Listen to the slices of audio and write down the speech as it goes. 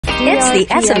It's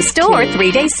the SM Store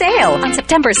 3-day sale on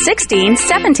September 16,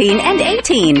 17, and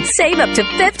 18. Save up to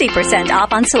 50%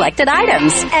 off on selected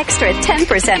items. Extra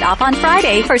 10% off on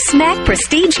Friday for Smack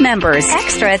Prestige members.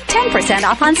 Extra 10%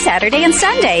 off on Saturday and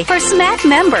Sunday for Smack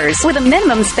members with a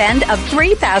minimum spend of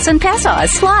 3,000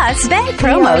 pesos. Plus, bank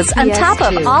promos on top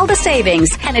of all the savings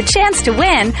and a chance to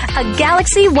win a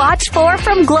Galaxy Watch 4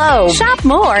 from Glow. Shop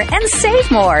more and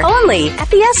save more only at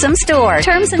the SM Store.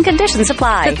 Terms and conditions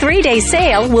apply. The 3-day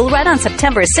sale will run on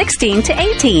September 16 to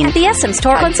 18 at the SM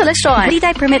Store Consolacion.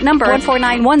 DTI permit number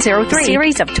 149103,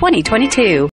 series of 2022.